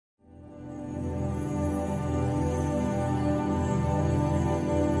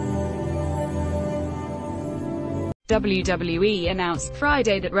WWE announced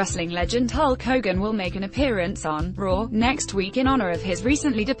Friday that wrestling legend Hulk Hogan will make an appearance on Raw next week in honor of his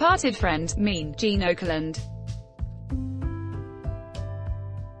recently departed friend, Mean Gene Okerlund.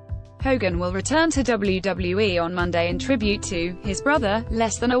 Hogan will return to WWE on Monday in tribute to his brother,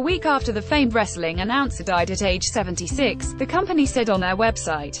 less than a week after the famed wrestling announcer died at age 76, the company said on their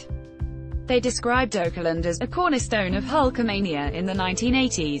website. They described Okerlund as a cornerstone of Hulkamania in the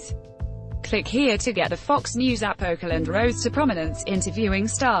 1980s. Click here to get the Fox News app. Okerlund rose to prominence, interviewing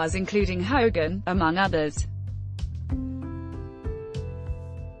stars including Hogan, among others.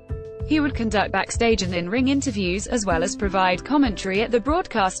 He would conduct backstage and in-ring interviews, as well as provide commentary at the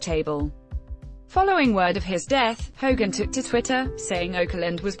broadcast table. Following word of his death, Hogan took to Twitter, saying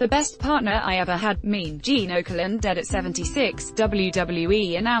Okerlund was the best partner I ever had. Mean Gene Okerlund dead at 76.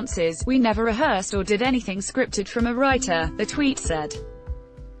 WWE announces, "We never rehearsed or did anything scripted from a writer," the tweet said.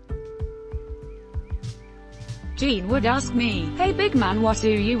 Gene would ask me, "Hey big man, what do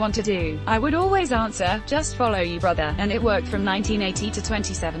you want to do?" I would always answer, "Just follow you brother," and it worked from 1980 to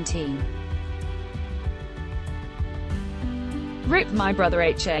 2017. "Rip my brother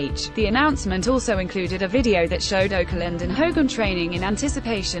HH." The announcement also included a video that showed Okerlund and Hogan training in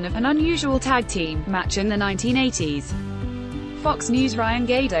anticipation of an unusual tag team match in the 1980s. Fox News' Ryan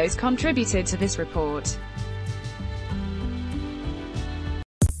Gaidos contributed to this report.